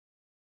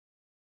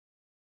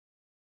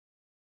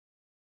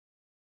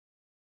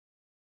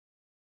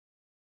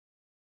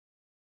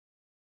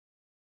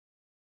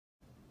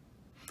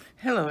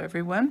Hello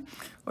everyone,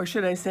 or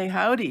should I say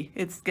howdy.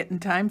 It's getting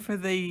time for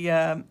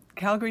the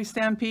Calgary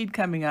Stampede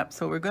coming up,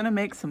 so we're going to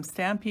make some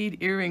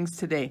Stampede earrings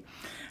today.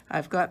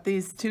 I've got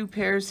these two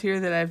pairs here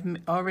that I've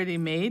already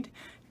made,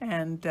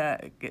 and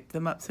get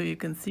them up so you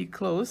can see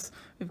close.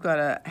 We've got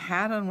a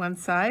hat on one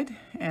side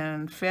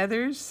and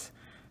feathers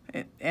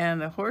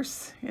and a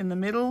horse in the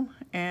middle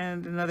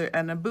and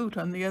a boot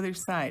on the other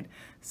side.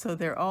 So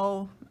they're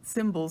all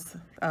symbols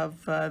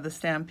of the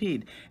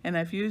Stampede, and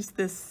I've used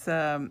this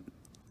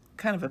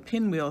kind of a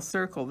pinwheel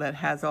circle that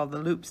has all the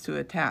loops to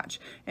attach,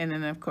 and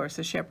then of course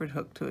a shepherd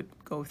hook to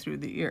go through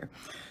the ear.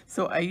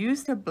 So I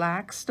used a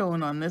black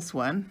stone on this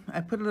one.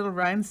 I put a little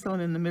rhinestone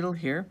in the middle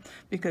here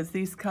because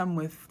these come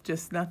with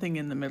just nothing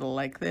in the middle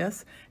like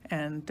this,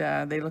 and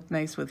they look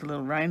nice with a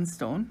little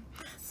rhinestone.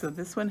 So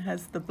this one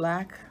has the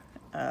black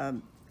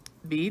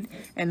bead,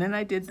 and then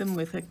I did them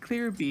with a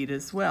clear bead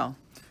as well,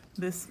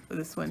 this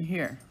one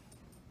here.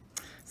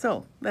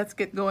 So let's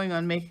get going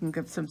on making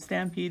some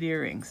Stampede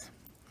earrings.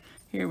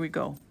 Here we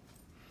go.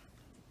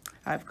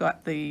 I've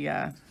got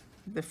the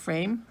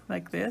frame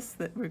like this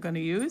that we're going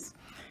to use,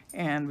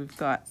 and we've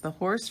got the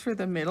horse for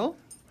the middle,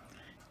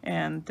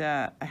 and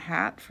a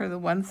hat for the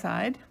one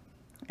side,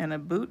 and a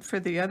boot for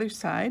the other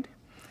side,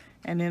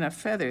 and then a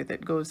feather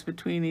that goes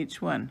between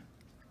each one,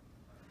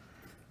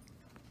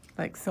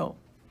 like so.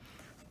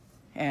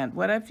 And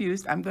what I've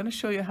used, I'm going to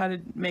show you how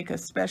to make a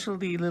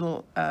specialty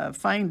little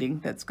finding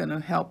that's going to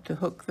help to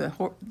hook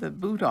the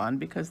boot on,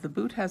 because the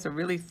boot has a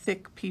really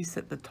thick piece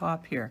at the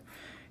top here,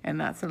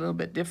 and that's a little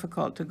bit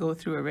difficult to go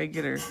through a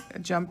regular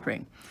jump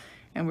ring.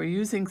 And we're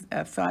using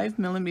a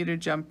 5mm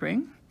jump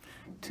ring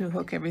to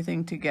hook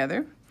everything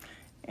together,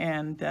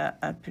 and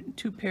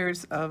 2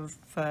 pairs of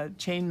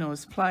chain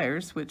nose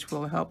pliers, which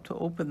will help to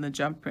open the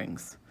jump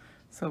rings.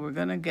 So we're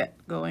going to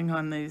get going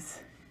on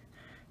these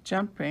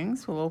jump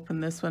rings. We'll open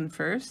this one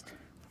first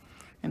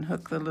and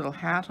hook the little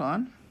hat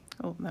on.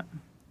 Oh, no.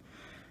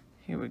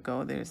 Here we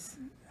go.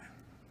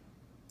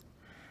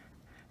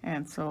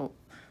 And so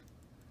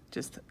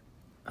just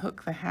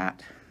hook the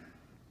hat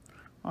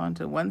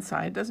onto one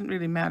side. Doesn't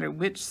really matter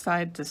which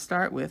side to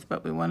start with,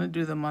 but we want to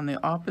do them on the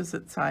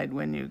opposite side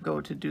when you go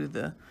to do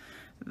the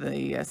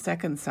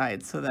second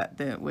side, so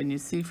that when you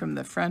see from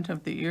the front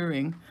of the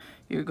earring,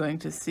 you're going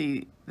to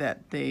see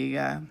that they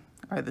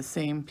are the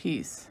same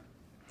piece.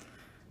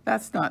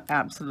 That's not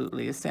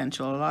absolutely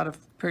essential. A lot of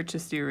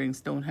purchased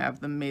earrings don't have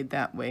them made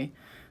that way,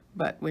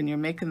 but when you're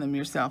making them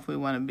yourself, we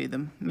want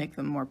to make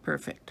them more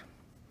perfect.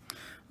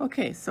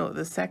 Okay, so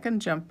the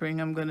second jump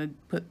ring I'm going to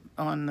put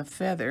on the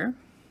feather,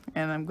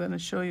 and I'm going to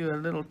show you a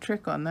little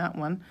trick on that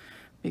one,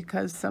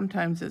 because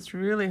sometimes it's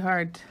really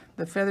hard.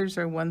 The feathers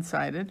are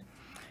one-sided,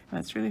 and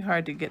it's really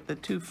hard to get the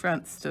two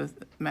fronts to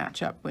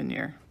match up when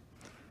you're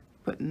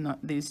putting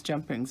these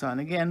jump rings on.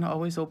 Again,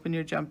 always open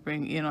your jump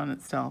ring in on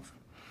itself.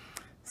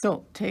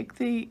 So take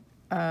the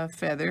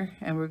feather,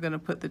 and we're going to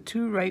put the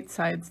two right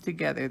sides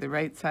together, the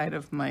right side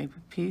of my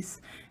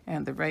piece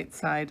and the right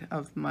side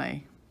of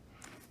my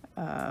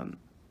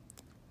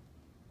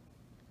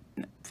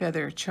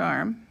feather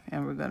charm,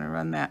 and we're going to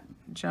run that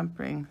jump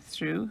ring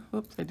through.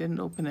 Oops, I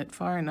didn't open it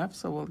far enough,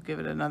 so we'll give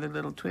it another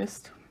little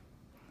twist.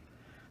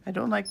 I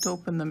don't like to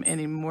open them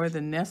any more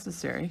than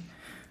necessary,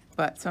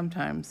 but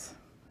sometimes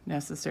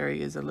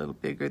necessary is a little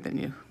bigger than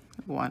you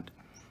want.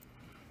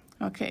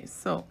 Okay,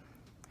 so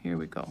here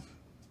we go.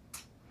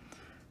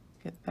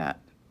 Get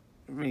that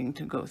ring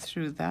to go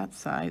through that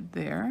side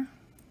there,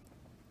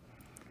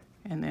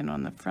 and then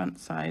on the front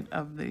side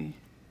of the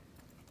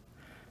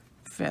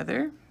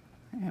feather,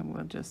 and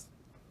we'll just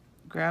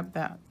grab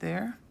that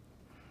there,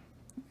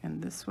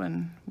 and this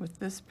one with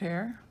this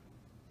pair,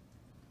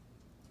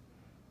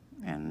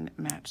 and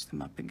match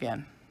them up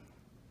again.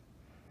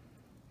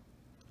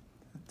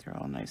 They're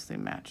all nicely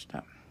matched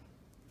up.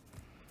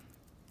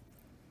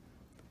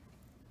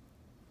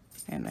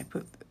 And I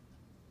put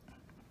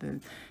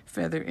the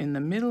feather in the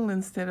middle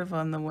instead of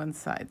on the one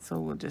side, so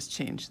we'll just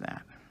change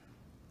that.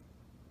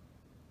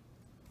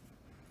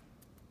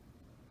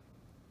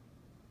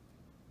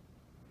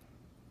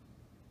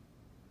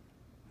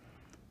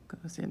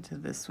 Goes into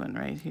this one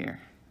right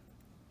here.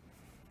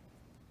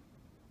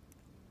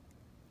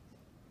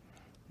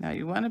 Now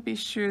you want to be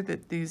sure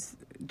that these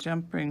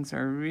jump rings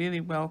are really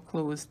well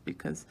closed,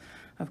 because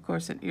of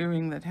course an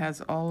earring that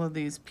has all of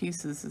these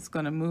pieces is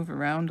going to move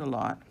around a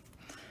lot,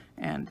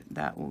 and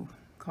that will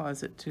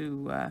cause it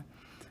to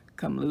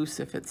come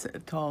loose if it's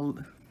at all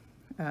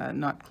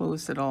not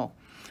closed at all.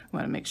 We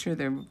want to make sure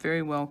they're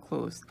very well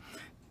closed.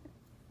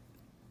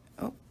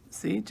 Oh,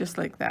 see, just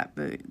like that,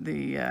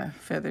 the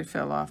feather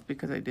fell off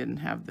because I didn't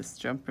have this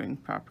jump ring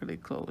properly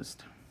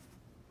closed.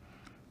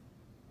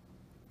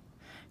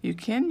 You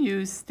can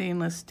use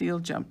stainless steel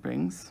jump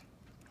rings,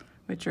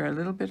 which are a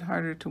little bit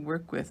harder to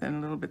work with and a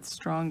little bit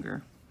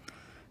stronger,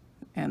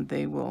 and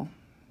they will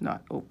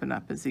not open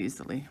up as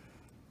easily.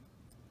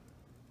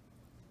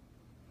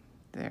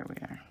 There we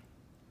are.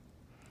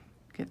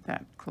 Get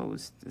that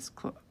closed as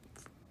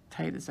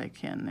tight as I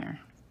can there.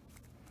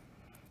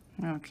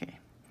 Okay.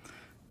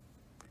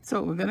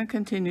 So we're going to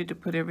continue to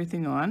put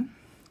everything on.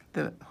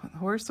 The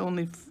horse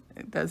only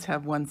does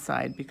have one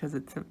side because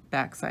its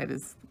back side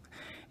is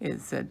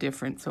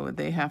different, so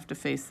they have to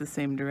face the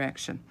same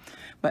direction.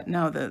 But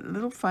now the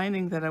little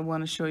finding that I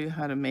want to show you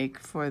how to make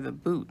for the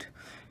boot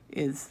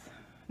is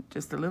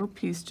just a little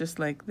piece just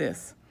like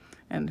this,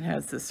 and it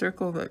has the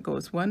circle that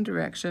goes one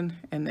direction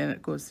and then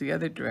it goes the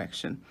other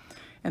direction.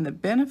 And the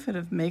benefit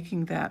of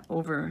making that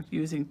over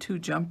using 2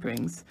 jump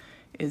rings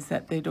is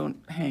that they don't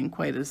hang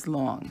quite as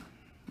long.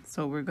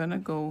 So we're going to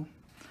go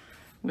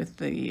with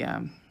the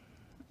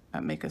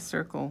make a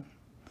circle,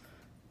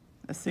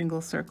 a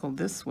single circle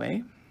this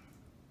way,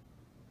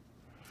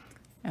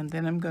 and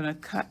then I'm going to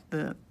cut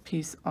the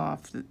piece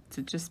off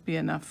to just be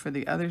enough for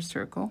the other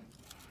circle,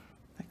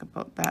 like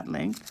about that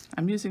length.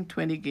 I'm using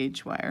 20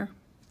 gauge wire.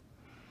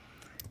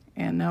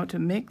 And now to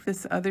make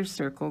this other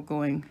circle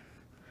going,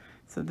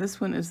 so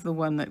this one is the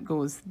one that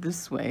goes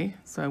this way,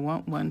 so I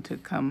want one to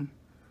come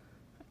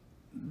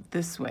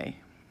this way.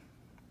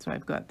 So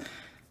I've got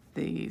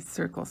the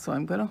circle. So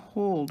I'm going to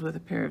hold with a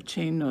pair of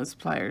chain nose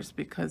pliers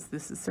because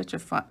this is such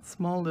a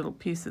small little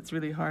piece. It's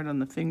really hard on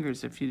the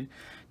fingers if you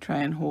try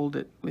and hold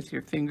it with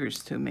your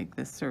fingers to make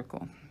this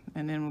circle.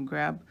 And then we'll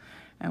grab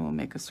and we'll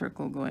make a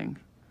circle going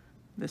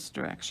this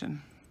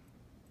direction.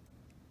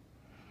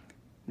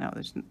 Now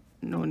there's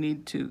no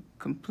need to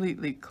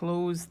completely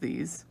close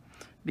these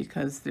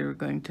because they're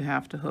going to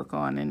have to hook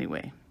on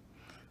anyway.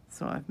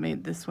 So I've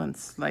made this one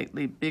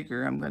slightly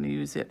bigger. I'm going to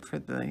use it for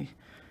the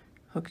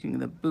hooking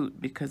the boot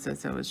because,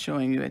 as I was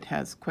showing you, it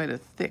has quite a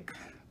thick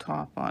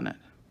top on it.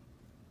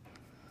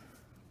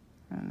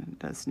 And it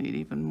does need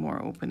even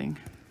more opening.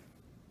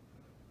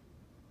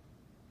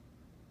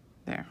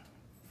 There.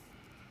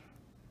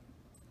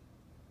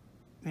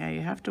 Yeah, you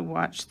have to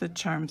watch the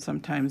charms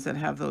sometimes that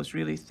have those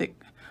really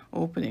thick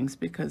openings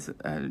because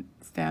a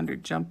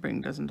standard jump ring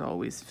doesn't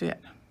always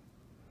fit.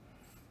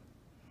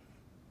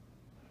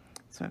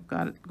 So I've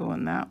got it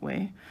going that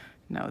way.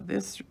 Now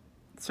this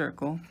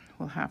circle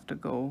will have to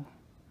go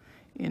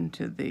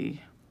into the,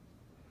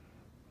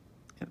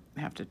 I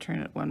have to turn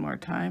it one more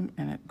time,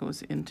 and it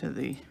goes into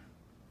the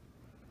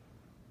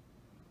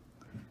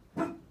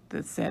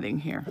setting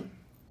here.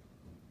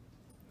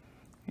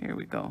 Here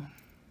we go.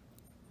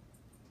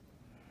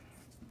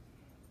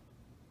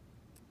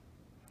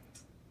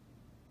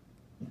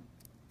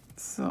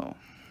 So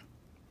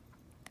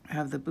I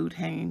have the boot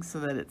hanging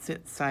so that it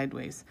sits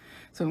sideways.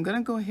 So I'm going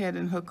to go ahead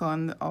and hook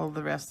on all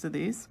the rest of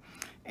these,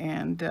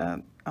 and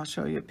I'll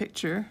show you a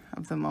picture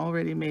of them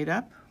already made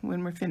up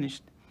when we're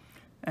finished.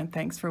 And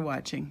thanks for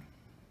watching.